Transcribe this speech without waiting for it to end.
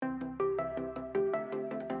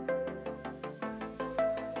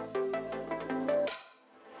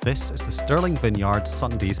This is the Stirling Vineyard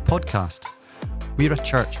Sundays podcast. We're a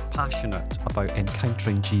church passionate about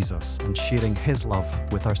encountering Jesus and sharing his love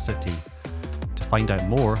with our city. To find out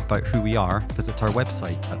more about who we are, visit our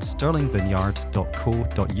website at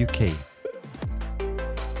stirlingvineyard.co.uk.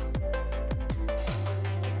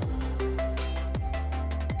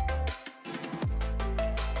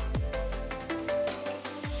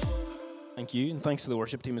 Thank you, and thanks to the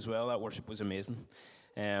worship team as well. That worship was amazing.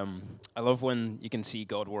 I love when you can see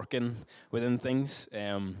God working within things.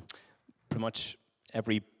 Pretty much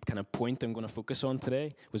every kind of point I'm going to focus on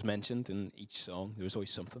today was mentioned in each song. There was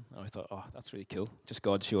always something. And I thought, oh, that's really cool. Just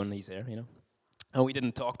God showing he's there, you know. And we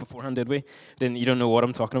didn't talk beforehand, did we? You don't know what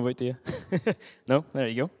I'm talking about, do you? No? There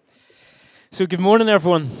you go. So good morning,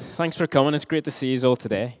 everyone. Thanks for coming. It's great to see you all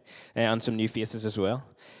today, and some new faces as well.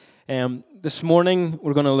 This morning,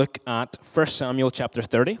 we're going to look at 1 Samuel chapter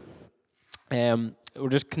 30. We're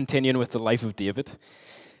just continuing with the life of David.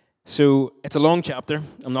 So it's a long chapter.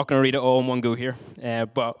 I'm not going to read it all in one go here,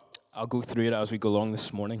 but I'll go through it as we go along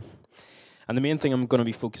this morning. And the main thing I'm going to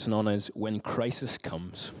be focusing on is when crisis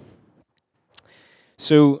comes.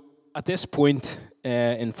 So at this point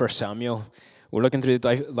in 1 Samuel, we're looking through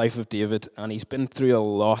the life of David, and he's been through a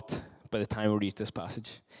lot by the time we reach this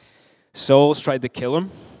passage. Saul's tried to kill him.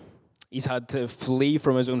 He's had to flee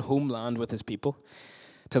from his own homeland with his people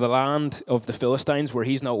to the land of the Philistines, where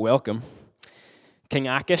he's not welcome. King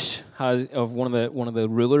Achish, one of the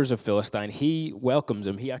rulers of Philistine, he welcomes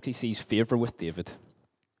him. He actually sees favor with David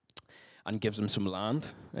and gives him some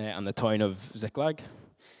land and the town of Ziklag.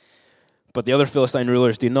 But the other Philistine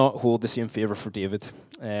rulers do not hold the same favor for David.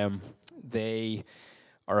 They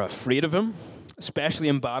are afraid of him, especially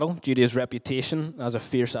in battle, due to his reputation as a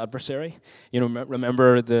fierce adversary.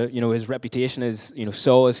 Remember his reputation is,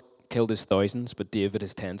 Saul has killed his thousands, but David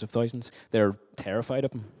his tens of thousands. They're terrified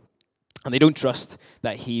of him. And they don't trust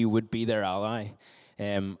that he would be their ally,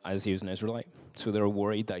 as he was an Israelite. So they're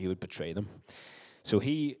worried that he would betray them. So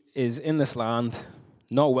he is in this land,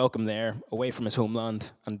 not welcome there, away from his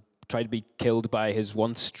homeland, and tried to be killed by his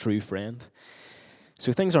once true friend.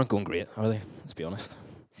 So things aren't going great, are they? Let's be honest.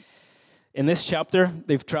 In this chapter,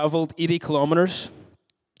 they've traveled 80 kilometers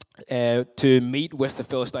to meet with the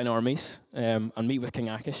Philistine armies and meet with King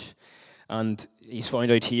Achish. And he's found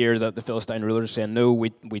out here that the Philistine rulers are saying, no,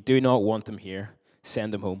 we do not want them here.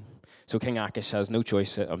 Send them home. So King Achish has no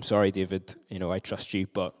choice. I'm sorry, David. I trust you,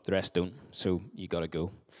 but the rest don't. So you got to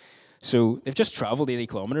go. So they've just traveled 80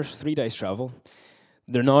 kilometers, 3 days travel.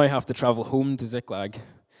 They now have to travel home to Ziklag,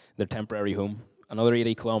 their temporary home, another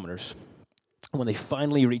 80 kilometers. And when they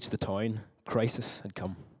finally reached the town, crisis had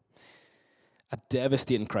come. A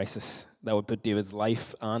devastating crisis that would put David's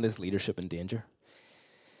life and his leadership in danger.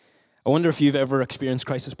 I wonder if you've ever experienced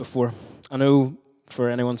crisis before. I know for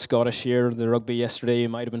anyone Scottish here, the rugby yesterday, you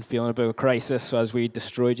might have been feeling a bit of a crisis as we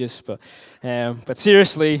destroyed you. But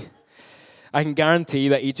seriously, I can guarantee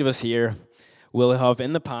that each of us here will have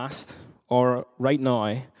in the past, or right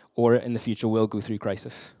now, or in the future, will go through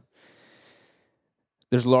crisis.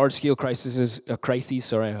 There's large-scale crises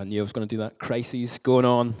going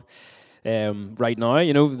on right now.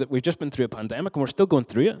 That we've just been through a pandemic, and we're still going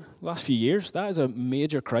through it. The last few years, that is a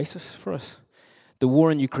major crisis for us. The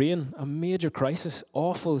war in Ukraine, a major crisis.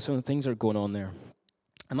 Awful some of the things that are going on there.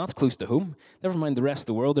 And that's close to home. Never mind the rest of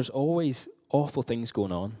the world. There's always awful things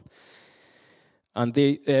going on. And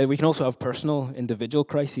we can also have personal, individual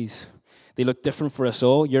crises. They look different for us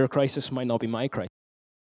all. Your crisis might not be my crisis.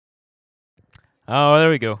 Oh, there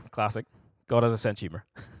we go. Classic. God has a sense of humor.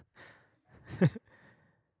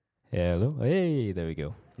 Hello. Hey, there we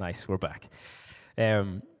go. Nice. We're back.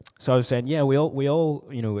 So I was saying, yeah, we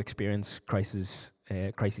all experience crises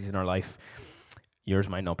in our life. Yours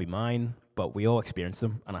might not be mine, but we all experience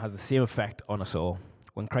them, and it has the same effect on us all.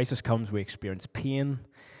 When crisis comes, we experience pain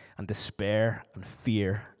and despair and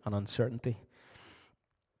fear and uncertainty.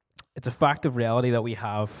 It's a fact of reality that we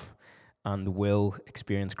have and will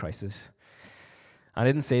experience crisis. I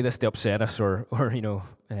didn't say this to upset us or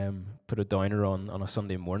put a downer on a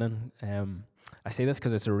Sunday morning. I say this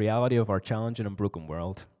because it's a reality of our challenging and broken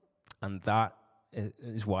world, and that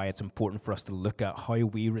is why it's important for us to look at how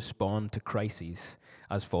we respond to crises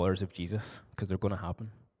as followers of Jesus, because they're going to happen.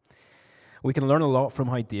 We can learn a lot from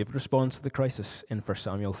how David responds to the crisis in 1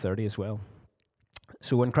 Samuel 30 as well.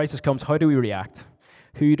 So when crisis comes, how do we react?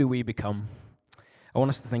 Who do we become? I want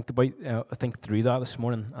us to think through that this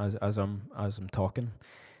morning as I'm talking.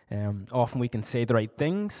 Often we can say the right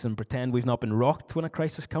things and pretend we've not been rocked when a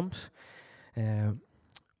crisis comes.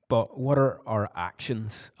 But what are our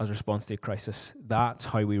actions as a response to a crisis? That's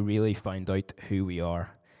how we really find out who we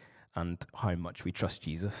are and how much we trust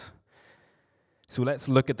Jesus. So let's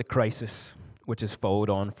look at the crisis which has followed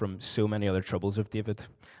on from so many other troubles of David.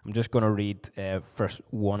 I'm just going to read verse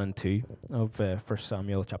 1 and 2 of 1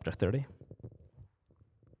 Samuel chapter 30.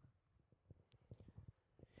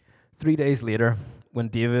 3 days later, when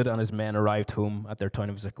David and his men arrived home at their town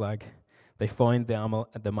of Ziklag, they found the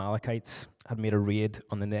Amalekites had made a raid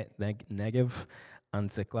on the Negev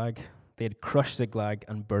and Ziklag. They had crushed Ziklag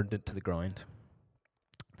and burned it to the ground.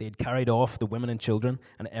 They had carried off the women and children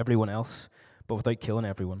and everyone else, but without killing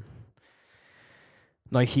everyone.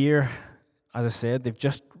 Now here, as I said, they've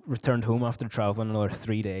just returned home after traveling another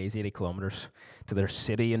 3 days, 80 kilometers, to their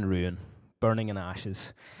city in ruin, burning in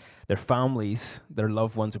ashes. Their families, their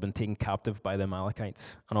loved ones have been taken captive by the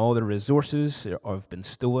Amalekites, and all their resources have been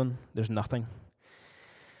stolen. There's nothing.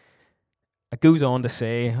 It goes on to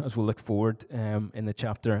say, as we'll look forward in the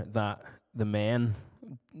chapter, that the men,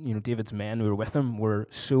 David's men who were with him, were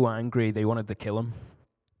so angry they wanted to kill him.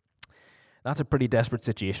 That's a pretty desperate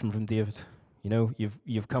situation from David.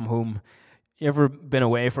 You've come home. You ever been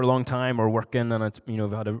away for a long time or working, and it's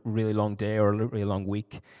you've had a really long day or a really long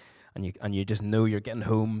week, and you just know you're getting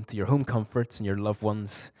home to your home comforts and your loved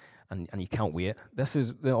ones, and you can't wait. This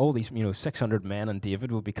is all these 600 men and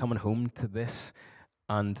David will be coming home to this,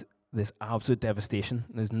 and this absolute devastation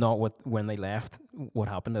is not when they left what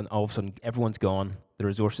happened, and all of a sudden everyone's gone, the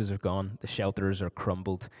resources are gone, the shelters are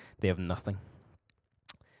crumbled, they have nothing.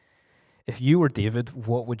 If you were David,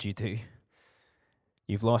 what would you do?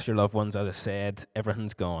 You've lost your loved ones, as I said,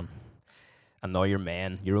 everything's gone, and now your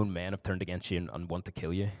own men have turned against you and want to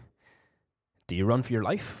kill you. Do you run for your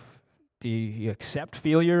life? Do you accept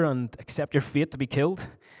failure and accept your fate to be killed?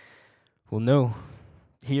 Well, no.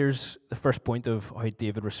 Here's the first point of how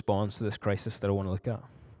David responds to this crisis that I want to look at.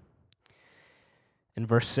 In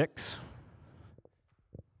verse 6,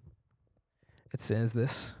 it says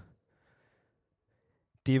this: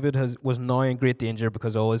 David was now in great danger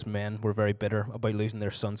because all his men were very bitter about losing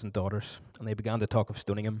their sons and daughters, and they began to talk of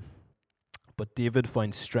stoning him. But David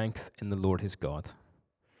found strength in the Lord his God.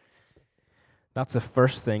 That's the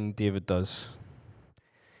first thing David does.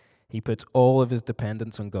 He puts all of his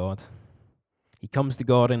dependence on God. He comes to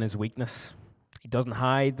God in his weakness. He doesn't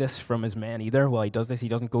hide this from his men either. While he does this, he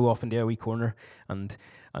doesn't go off into a wee corner and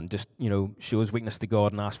just show his weakness to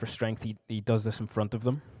God and ask for strength. He does this in front of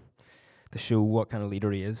them to show what kind of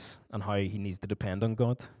leader he is and how he needs to depend on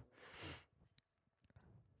God.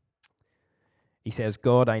 He says,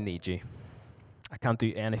 God, I need you. I can't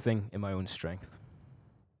do anything in my own strength.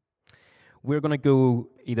 We're going to go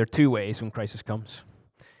either two ways when crisis comes.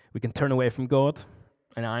 We can turn away from God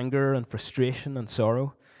in anger and frustration and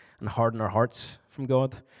sorrow and harden our hearts from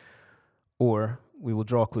God, or we will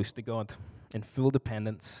draw close to God in full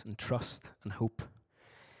dependence and trust and hope,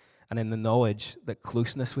 and in the knowledge that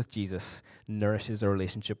closeness with Jesus nourishes our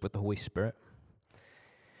relationship with the Holy Spirit.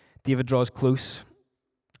 David draws close,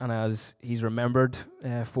 and as he's remembered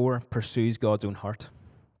pursues God's own heart.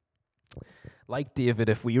 Like David,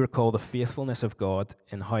 if we recall the faithfulness of God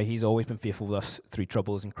and how he's always been faithful with us through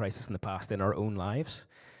troubles and crisis in the past in our own lives,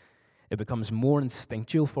 it becomes more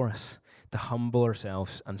instinctual for us to humble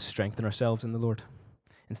ourselves and strengthen ourselves in the Lord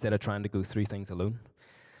instead of trying to go through things alone.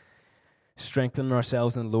 Strengthening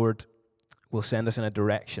ourselves in the Lord will send us in a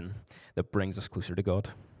direction that brings us closer to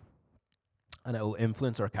God. And it will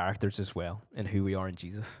influence our characters as well in who we are in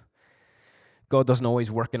Jesus. God doesn't always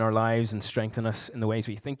work in our lives and strengthen us in the ways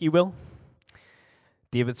we think he will.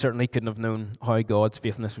 David certainly couldn't have known how God's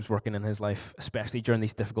faithfulness was working in his life, especially during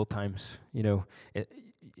these difficult times.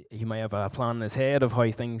 He might have a plan in his head of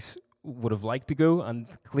how things would have liked to go, and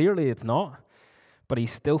clearly it's not. But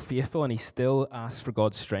he's still faithful, and he still asks for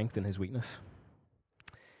God's strength in his weakness.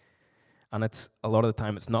 And it's a lot of the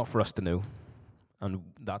time it's not for us to know, and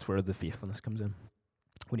that's where the faithfulness comes in.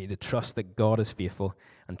 We need to trust that God is faithful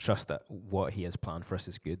and trust that what he has planned for us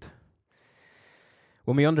is good.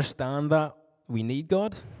 When we understand that we need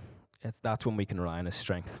God, that's when we can rely on his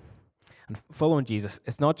strength. And following Jesus,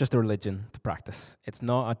 it's not just a religion to practice. It's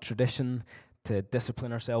not a tradition to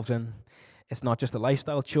discipline ourselves in. It's not just a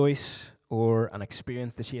lifestyle choice or an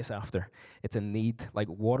experience to chase after. It's a need, like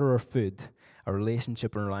water or food. A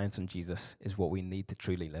relationship and reliance on Jesus is what we need to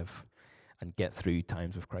truly live and get through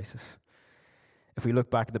times of crisis. If we look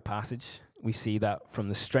back at the passage, we see that from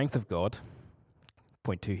the strength of God,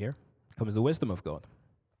 point 2 here, comes the wisdom of God.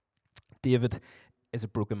 David is a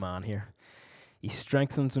broken man here. He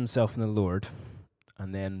strengthens himself in the Lord,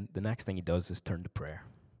 and then the next thing he does is turn to prayer.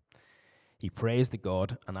 He prays to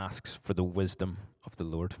God and asks for the wisdom of the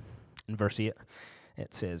Lord. In verse 8,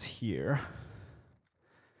 it says here,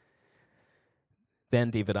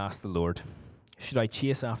 Then David asked the Lord, Should I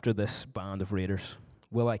chase after this band of raiders?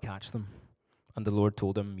 Will I catch them? And the Lord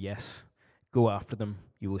told him, yes, go after them.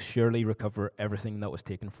 You will surely recover everything that was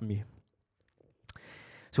taken from you.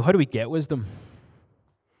 So how do we get wisdom?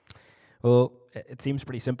 Well, it seems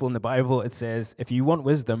pretty simple in the Bible. It says, if you want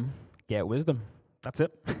wisdom, get wisdom. That's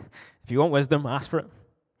it. If you want wisdom, ask for it.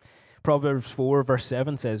 Proverbs 4 verse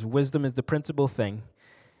 7 says, wisdom is the principal thing.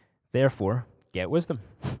 Therefore, get wisdom.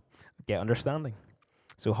 Get understanding.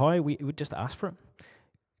 So how? We would just ask for it.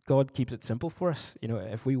 God keeps it simple for us.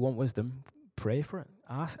 If we want wisdom, pray for it.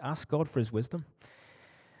 Ask God for his wisdom.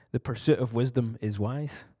 The pursuit of wisdom is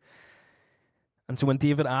wise. And so when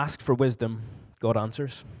David asked for wisdom, God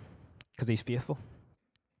answers because he's faithful.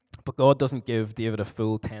 But God doesn't give David a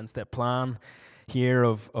full 10-step plan here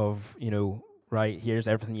of right, here's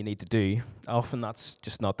everything you need to do. Often that's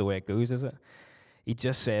just not the way it goes, is it? He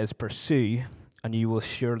just says, pursue, and you will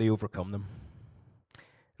surely overcome them.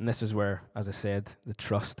 And this is where, as I said, the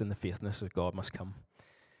trust and the faithfulness of God must come.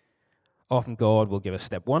 Often God will give us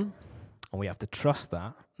step 1, and we have to trust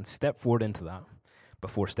that and step forward into that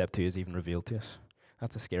before step 2 is even revealed to us.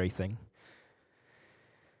 That's a scary thing.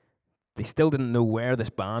 They still didn't know where this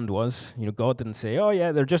band was. God didn't say, oh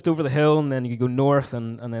yeah, they're just over the hill, and then you go north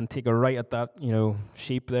and then take a right at that,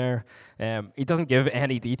 sheep there. He doesn't give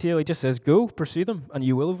any detail. He just says, go, pursue them, and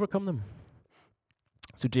you will overcome them.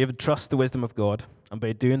 So David trusts the wisdom of God, and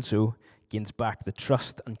by doing so, gains back the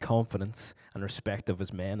trust and confidence and respect of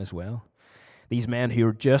his men as well. These men who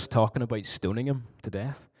were just talking about stoning him to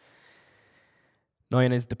death. Now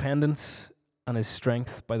in his dependence and his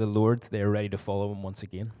strength by the Lord, they are ready to follow him once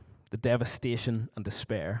again. The devastation and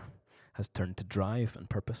despair has turned to drive and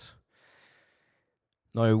purpose.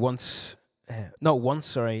 Now, not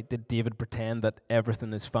once, did David pretend that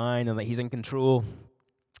everything is fine and that he's in control.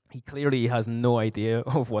 He clearly has no idea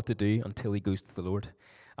of what to do until he goes to the Lord.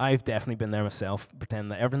 I've definitely been there myself, pretending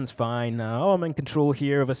that everything's fine. I'm in control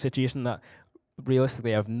here of a situation that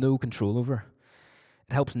realistically I have no control over.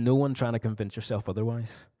 It helps no one trying to convince yourself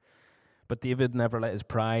otherwise. But David never let his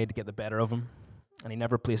pride get the better of him. And he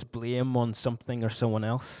never placed blame on something or someone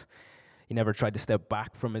else. He never tried to step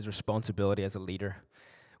back from his responsibility as a leader,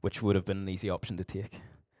 which would have been an easy option to take.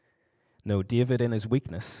 No, David, in his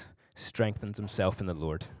weakness, strengthens himself in the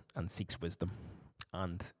Lord and seeks wisdom.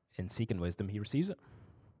 And in seeking wisdom, he receives it.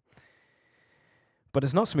 But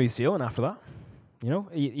it's not smooth sailing after that.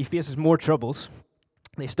 He faces more troubles.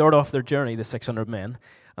 They start off their journey, the 600 men,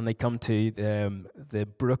 and they come to the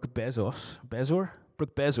Brook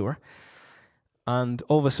Bezor. And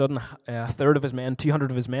all of a sudden, a third of his men, 200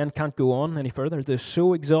 of his men, can't go on any further. They're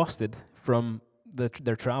so exhausted from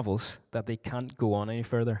their travels that they can't go on any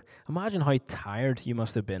further. Imagine how tired you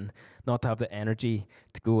must have been not to have the energy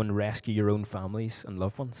to go and rescue your own families and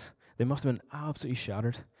loved ones. They must have been absolutely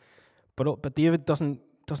shattered. But David doesn't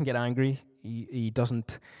get angry. He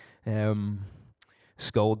doesn't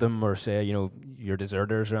scold them or say, you're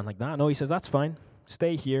deserters or anything like that. No, he says, that's fine.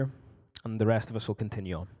 Stay here, and the rest of us will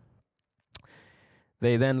continue on.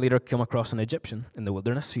 They then later come across an Egyptian in the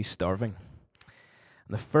wilderness who's starving.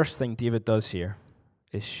 And the first thing David does here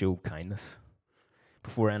is show kindness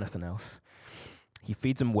before anything else. He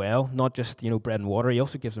feeds him well, not just bread and water. He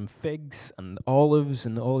also gives him figs and olives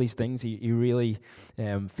and all these things. He really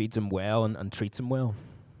feeds him well and treats him well.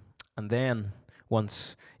 And then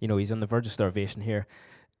once he's on the verge of starvation here,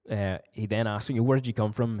 he then asks him, where did you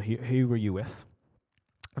come from? Who were you with?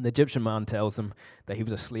 And the Egyptian man tells them that he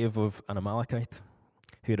was a slave of an Amalekite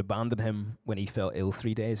who had abandoned him when he fell ill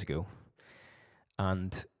 3 days ago.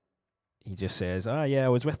 And he just says, I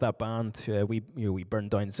was with that band. We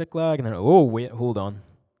burned down Ziklag. And then, wait, hold on.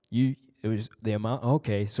 It was the amount.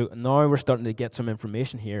 Okay, so now we're starting to get some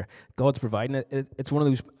information here. God's providing it. It's one of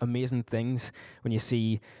those amazing things when you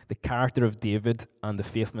see the character of David and the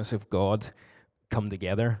faithfulness of God come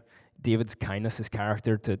together. David's kindness, his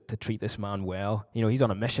character to treat this man well. He's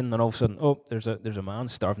on a mission, and all of a sudden, there's a man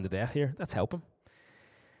starving to death here. Let's help him.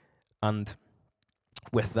 And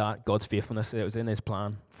with that, God's faithfulness, it was in his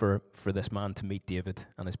plan for this man to meet David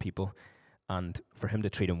and his people, and for him to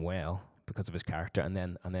treat him well because of his character. And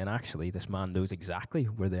then actually, this man knows exactly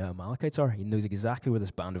where the Amalekites are. He knows exactly where this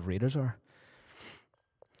band of raiders are.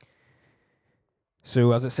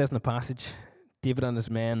 So, as it says in the passage, David and his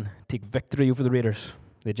men take victory over the raiders.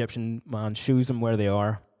 The Egyptian man shows them where they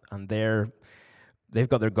are, and they've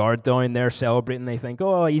got their guard down, they're celebrating, they think,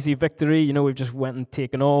 easy victory, we've just went and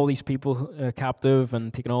taken all these people captive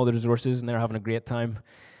and taken all the resources, and they're having a great time.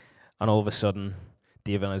 And all of a sudden,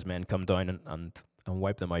 David and his men come down and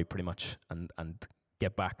wipe them out pretty much and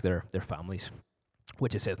get back their families,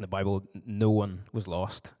 which it says in the Bible, no one was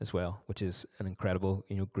lost as well, which is an incredible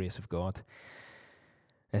grace of God.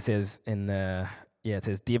 It says in it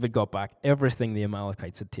says, David got back everything the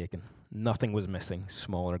Amalekites had taken. Nothing was missing,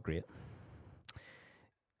 small or great.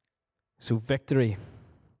 So victory,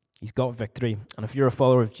 he's got victory. And if you're a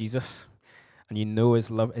follower of Jesus and you know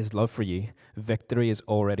his love for you, victory is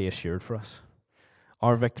already assured for us.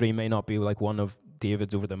 Our victory may not be like one of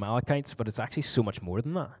David's over the Amalekites, but it's actually so much more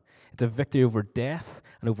than that. It's a victory over death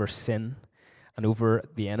and over sin and over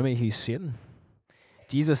the enemy who's Satan.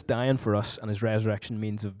 Jesus dying for us and his resurrection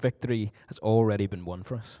means a victory has already been won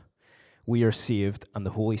for us. We are saved and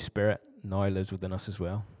the Holy Spirit now lives within us as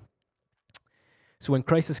well. So when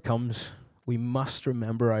crisis comes, we must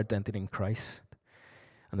remember our identity in Christ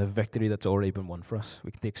and the victory that's already been won for us.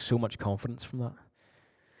 We can take so much confidence from that.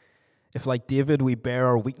 If, like David, we bear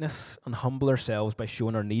our weakness and humble ourselves by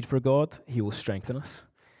showing our need for God, he will strengthen us.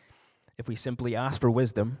 If we simply ask for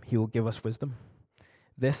wisdom, he will give us wisdom.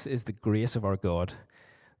 This is the grace of our God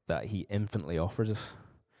that he infinitely offers us.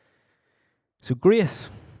 So Grace,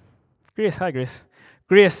 hi Grace.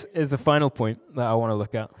 Grace is the final point that I want to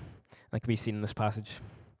look at, that can be seen in this passage.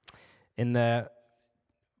 In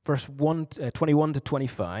verse 21 to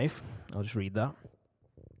 25, I'll just read that.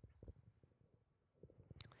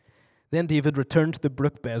 Then David returned to the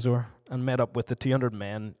brook Bezor and met up with the 200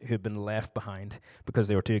 men who had been left behind because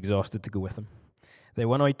they were too exhausted to go with him. They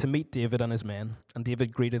went out to meet David and his men, and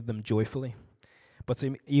David greeted them joyfully. But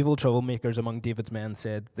some evil troublemakers among David's men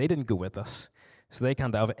said, "They didn't go with us, so they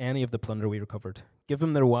can't have any of the plunder we recovered. Give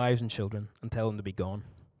them their wives and children and tell them to be gone."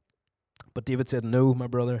 But David said, "No, my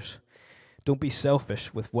brothers, don't be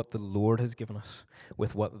selfish with what the Lord has given us,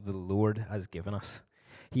 with what the Lord has given us.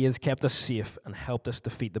 He has kept us safe and helped us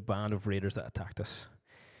defeat the band of raiders that attacked us.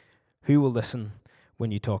 Who will listen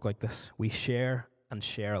when you talk like this? We share and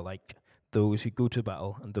share alike, those who go to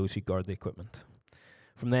battle and those who guard the equipment."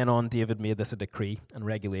 From then on, David made this a decree and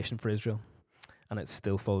regulation for Israel, and it's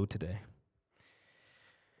still followed today.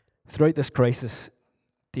 Throughout this crisis,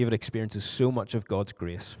 David experiences so much of God's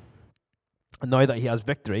grace. And now that he has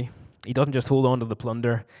victory, he doesn't just hold on to the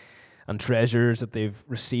plunder and treasures that they've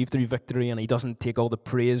received through victory, and he doesn't take all the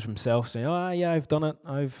praise for himself, saying, "Oh, yeah, I've done it.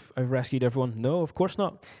 I've rescued everyone." No, of course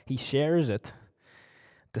not. He shares it,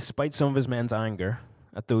 despite some of his men's anger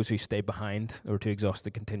at those who stay behind or are too exhausted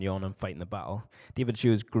to continue on and fight in the battle. David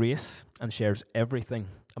shows grace and shares everything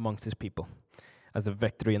amongst his people, as the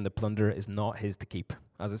victory and the plunder is not his to keep.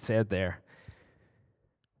 As it said there,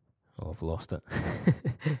 I've lost it.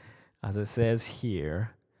 As it says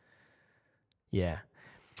here,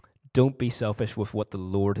 don't be selfish with what the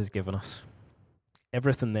Lord has given us.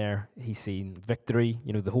 Everything there, he's seen victory,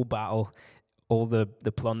 the whole battle, all the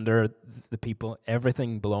plunder, the people,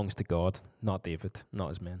 everything belongs to God, not David, not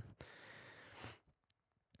his men.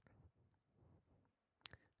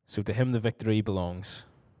 So to him the victory belongs.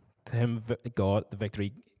 To him, God, the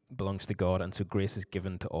victory belongs to God, and so grace is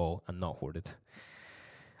given to all and not hoarded.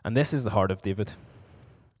 And this is the heart of David.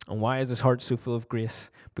 And why is his heart so full of grace?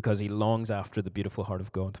 Because he longs after the beautiful heart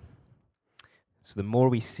of God. So the more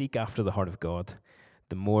we seek after the heart of God,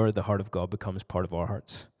 the more the heart of God becomes part of our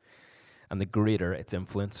hearts, and the greater its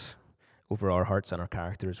influence over our hearts and our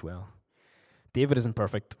character as well. David isn't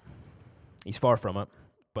perfect. He's far from it,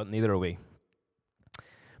 but neither are we.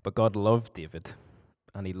 But God loved David,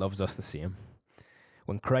 and he loves us the same.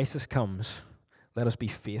 When crisis comes, let us be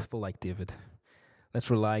faithful like David. Let's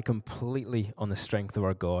rely completely on the strength of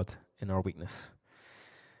our God in our weakness.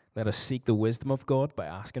 Let us seek the wisdom of God by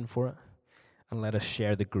asking for it, and let us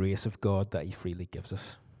share the grace of God that he freely gives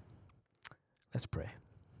us. Let's pray.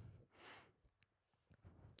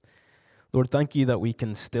 Lord, thank you that we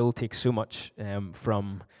can still take so much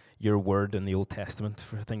from your word in the Old Testament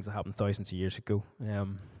for things that happened thousands of years ago.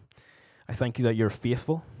 I thank you that you're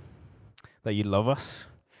faithful, that you love us,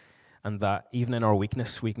 and that even in our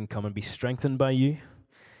weakness we can come and be strengthened by you,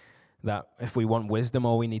 that if we want wisdom,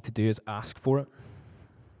 all we need to do is ask for it,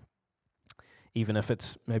 even if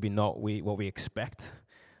it's maybe not what we expect.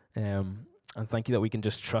 And thank you that we can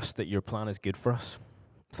just trust that your plan is good for us.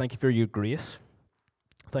 Thank you for your grace.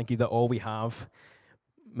 Thank you that all we have,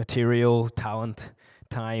 material, talent,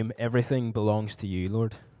 time, everything belongs to you,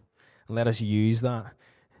 Lord. And let us use that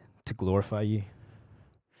to glorify you.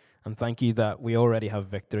 And thank you that we already have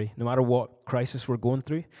victory. No matter what crisis we're going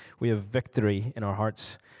through, we have victory in our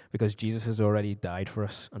hearts because Jesus has already died for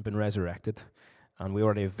us and been resurrected. And we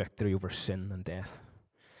already have victory over sin and death.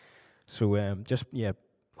 So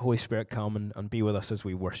Holy Spirit, come and be with us as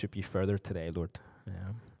we worship you further today, Lord,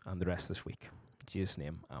 and the rest of this week. In Jesus'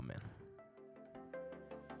 name, amen.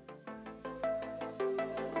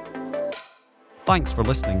 Thanks for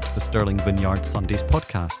listening to the Sterling Vineyard Sundays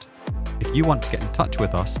podcast. If you want to get in touch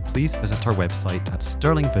with us, please visit our website at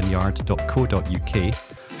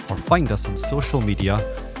stirlingvineyard.co.uk or find us on social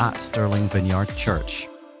media at Stirling Vineyard Church.